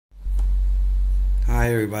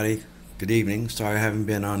Hi everybody, good evening. Sorry I haven't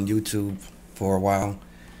been on YouTube for a while.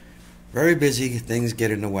 Very busy, things get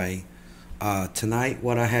in the way. Tonight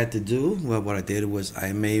what I had to do, well what I did was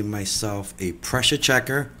I made myself a pressure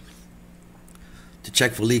checker to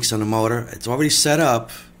check for leaks on the motor. It's already set up.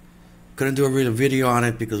 Couldn't do a real video on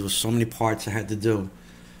it because there was so many parts I had to do.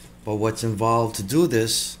 But what's involved to do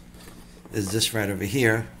this is this right over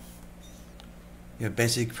here. Your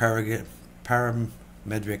basic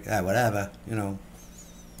parametric, whatever,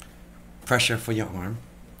 pressure for your arm.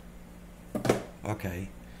 Okay.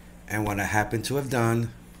 And what I happen to have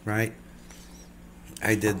done, right,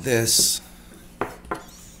 I did this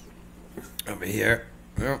over here.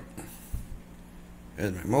 Yep.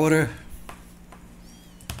 There's my motor.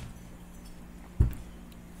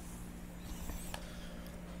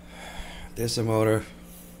 There's the motor.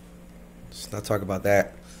 Let's not talk about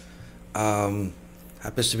that.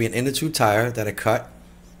 Happens to be an inner tube tire that I cut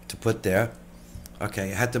to put there.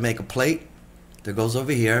 Okay, I had to make a plate that goes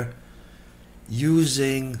over here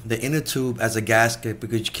using the inner tube as a gasket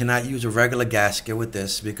because you cannot use a regular gasket with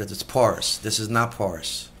this because it's porous. This is not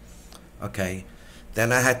porous. Okay,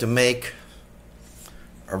 then I had to make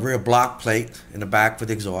a rear block plate in the back for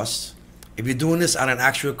the exhaust. If you're doing this on an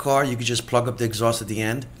actual car, you could just plug up the exhaust at the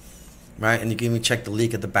end, right? And you can even check the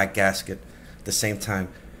leak at the back gasket at the same time.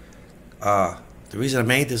 The reason I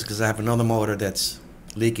made this is because I have another motor that's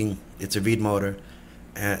leaking. It's a Veed motor,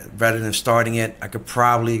 and rather than starting it, I could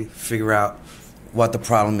probably figure out what the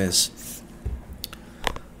problem is.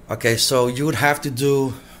 Okay, so you would have to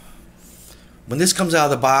do, when this comes out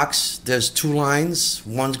of the box, there's two lines.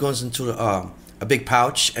 One goes into a big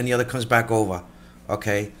pouch, and the other comes back over.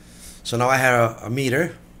 Okay, so now I have a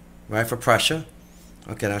meter, right, for pressure.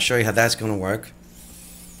 Okay, and I'll show you how that's going to work.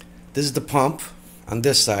 This is the pump on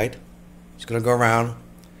this side. It's going to go around.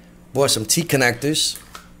 Bought some T-connectors.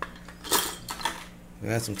 I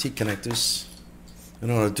got some T-connectors. I'm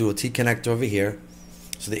going to do a T-connector over here.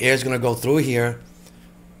 So the air is going to go through here,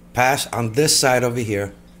 pass on this side over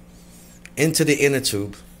here, into the inner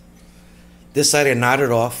tube. This side I knotted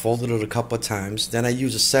off, folded it a couple of times. Then I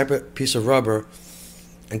used a separate piece of rubber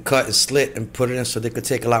and cut and slit and put it in so they could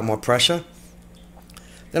take a lot more pressure.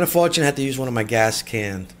 Then unfortunately I had to use one of my gas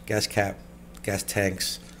tanks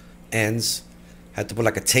ends. Had to put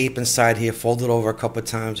like a tape inside here, fold it over a couple of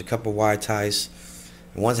times, a couple of wire ties.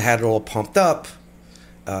 And once I had it all pumped up,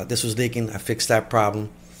 this was leaking. I fixed that problem.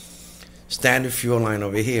 Standard fuel line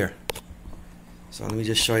over here. So let me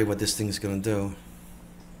just show you what this thing is going to do.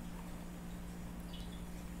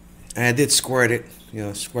 And I did squirt it,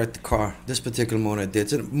 squirt the car. This particular motor I did.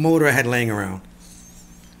 It's a motor I had laying around.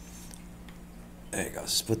 There you go.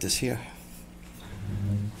 Let's put this here.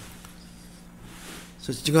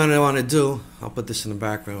 So what you're going to want to do, I'll put this in the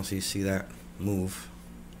background so you see that move.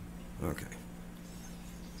 Okay.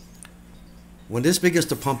 When this begins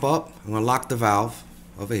to pump up, I'm going to lock the valve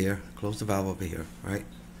over here. Close the valve over here, right?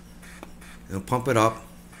 And pump it up,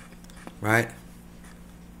 right?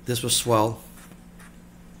 This will swell.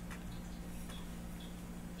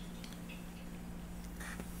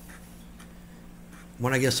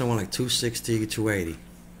 When I get somewhere like 260, 280.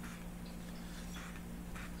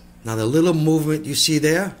 Now the little movement you see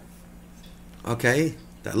there, okay,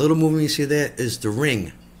 that little movement you see there is the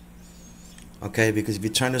ring, okay, because if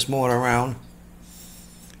you turn this motor around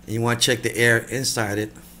and you want to check the air inside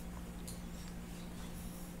it,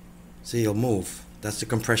 see, it'll move. That's the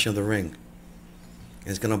compression of the ring.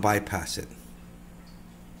 It's going to bypass it.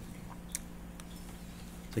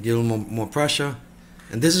 So get a little more pressure,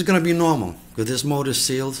 and this is going to be normal because this motor is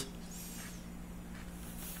sealed.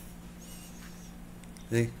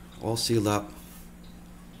 See? All sealed up.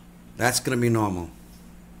 That's going to be normal.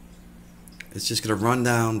 It's just going to run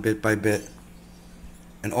down bit by bit.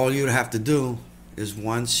 And all you have to do is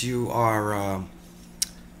once you are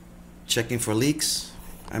checking for leaks,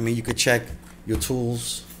 I mean, you could check your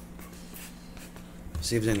tools,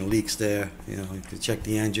 see if there's any leaks there. You could check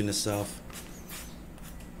the engine itself.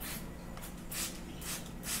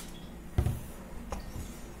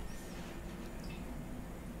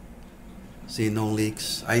 See, no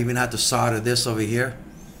leaks. I even had to solder this over here.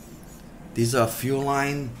 These are fuel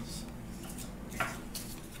lines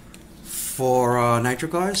for nitro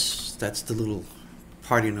cars. That's the little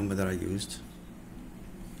party number that I used.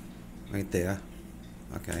 Right there.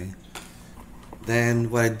 Okay. Then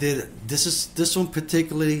what I did, this one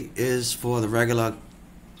particularly is for the regular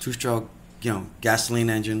two-stroke, gasoline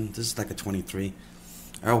engine. This is like a 23.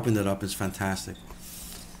 I opened it up. It's fantastic.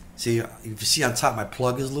 See, if you see on top, my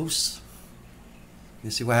plug is loose. You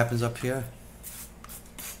see what happens up here?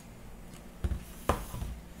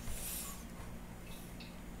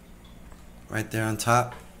 right there on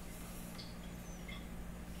top.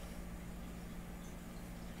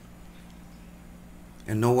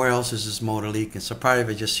 And nowhere else is this motor leaking. So probably if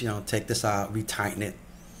I just, take this out, retighten it,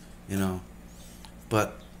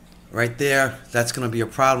 But right there, that's going to be a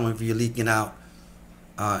problem if you're leaking out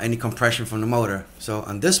any compression from the motor. So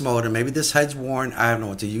on this motor, maybe this head's worn. I don't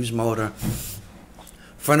know. It's a used motor. A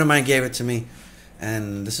friend of mine gave it to me,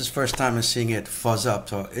 and this is the first time I'm seeing it fuzz up.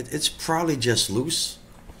 So it's probably just loose.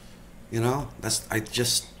 I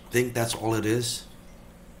just think that's all it is.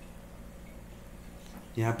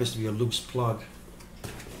 It happens to be a loose plug.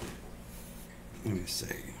 Let me see.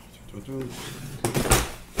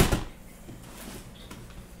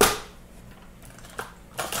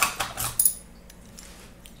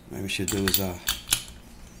 Maybe we should do is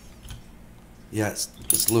yeah,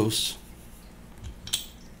 it's loose.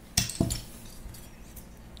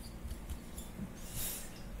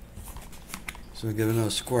 So we'll give it another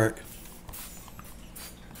squirt.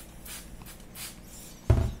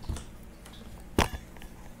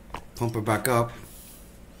 Pump it back up.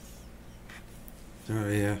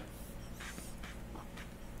 Right here.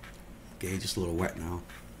 Gauge is a little wet now.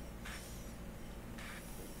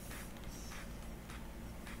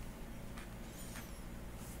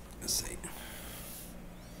 Let's see.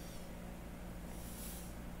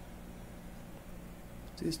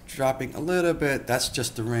 Just dropping a little bit. That's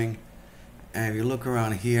just the ring. And if you look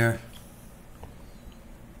around here,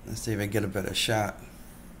 let's see if I get a better shot.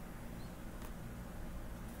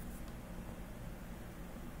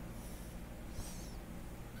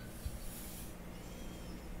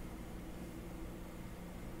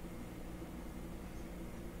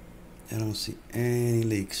 I don't see any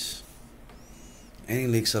leaks. Any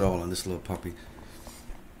leaks at all on this little puppy.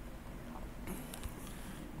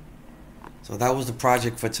 So that was the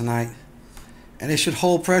project for tonight. And it should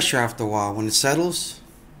hold pressure after a while. When it settles,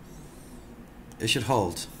 it should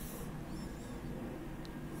hold.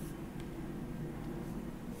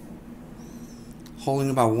 Holding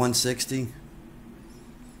about 160.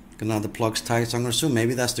 Now the plug's tight, so I'm going to assume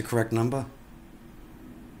maybe that's the correct number.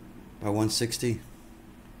 About 160.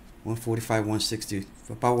 145, 160,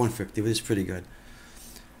 about 150, but it's pretty good.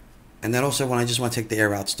 And then also when I just want to take the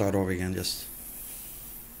air out, start over again, just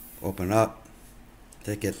open it up,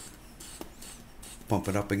 take it, pump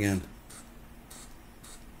it up again.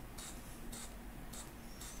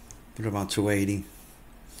 Put it about 280.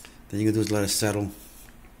 Then you can do is let it settle.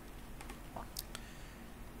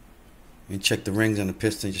 And check the rings on the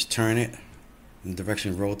piston, just turn it in the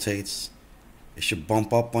direction it rotates. It should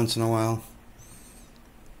bump up once in a while.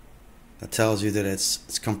 That tells you that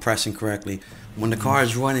it's compressing correctly. When the car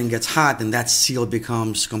is running, gets hot, then that seal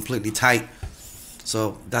becomes completely tight.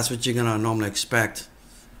 So that's what you're gonna normally expect.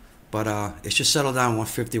 But it should settle down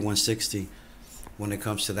 150, 160 when it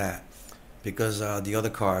comes to that. Because the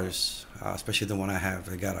other cars, especially the one I have,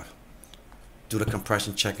 I gotta do the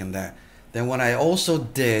compression check in that. Then what I also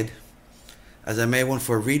did, as I made one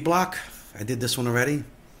for a reed block, I did this one already.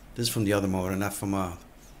 This is from the other motor, not from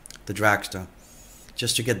the Dragster.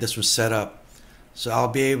 Just to get this one set up. So I'll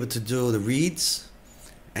be able to do the reeds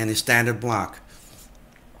and the standard block.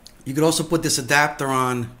 You could also put this adapter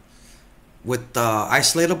on with the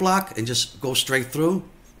isolator block and just go straight through.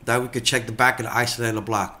 That we could check the back of the isolator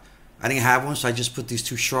block. I didn't have one, so I just put these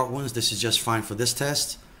two short ones. This is just fine for this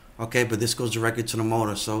test. Okay, but this goes directly to the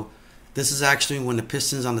motor. So this is actually when the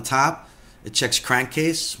piston's on the top, it checks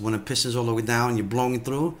crankcase. When the piston's all the way down and you're blowing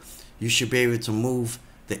through, you should be able to move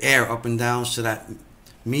the air up and down so that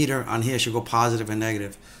meter on here should go positive and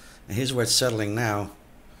negative. And here's where it's settling now.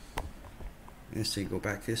 Let's see, go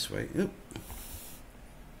back this way. Yep.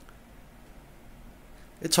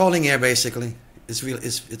 It's holding air basically.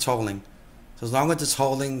 It's holding. So as long as it's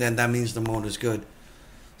holding, then that means the motor's good.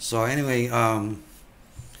 So anyway,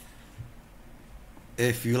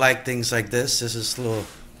 if you like things like this is little,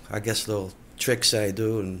 I guess, little tricks that I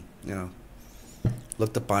do, and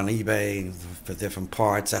looked up on eBay for different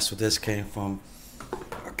parts. That's what this came from.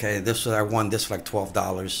 Okay, this was, I won this for like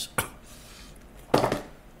 $12.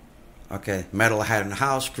 Okay, metal I had in the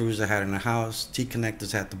house, screws I had in the house,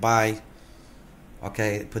 T-connectors I had to buy.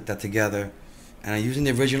 Okay, put that together. And I'm using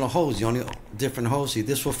the original hose, the only different hose. See,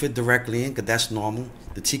 this will fit directly in because that's normal.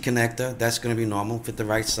 The T-connector, that's going to be normal, fit the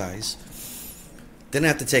right size. Didn't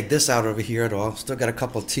have to take this out over here at all. Still got a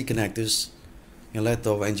couple of T-connectors left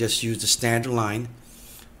over, and just use the standard line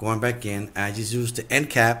going back in. I just used the end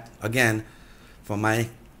cap again for my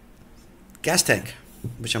gas tank,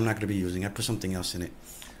 which I'm not going to be using. I put something else in it.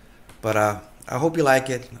 But I hope you like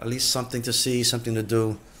it. At least something to see, something to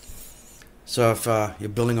do. So if you're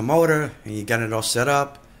building a motor and you got it all set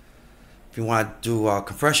up, If you want to do a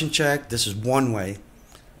compression check, this is one way.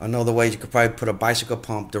 Another way, you could probably put a bicycle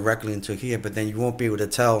pump directly into here, but then you won't be able to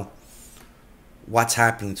tell what's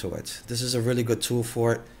happening to it. This is a really good tool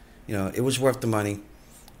for it. You know, it was worth the money.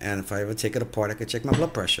 And if I ever take it apart, I can check my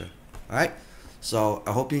blood pressure. All right. So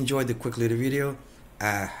I hope you enjoyed the quick little video.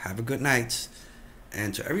 Have a good night.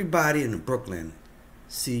 And to everybody in Brooklyn,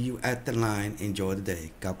 see you at the line. Enjoy the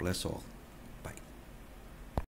day. God bless all.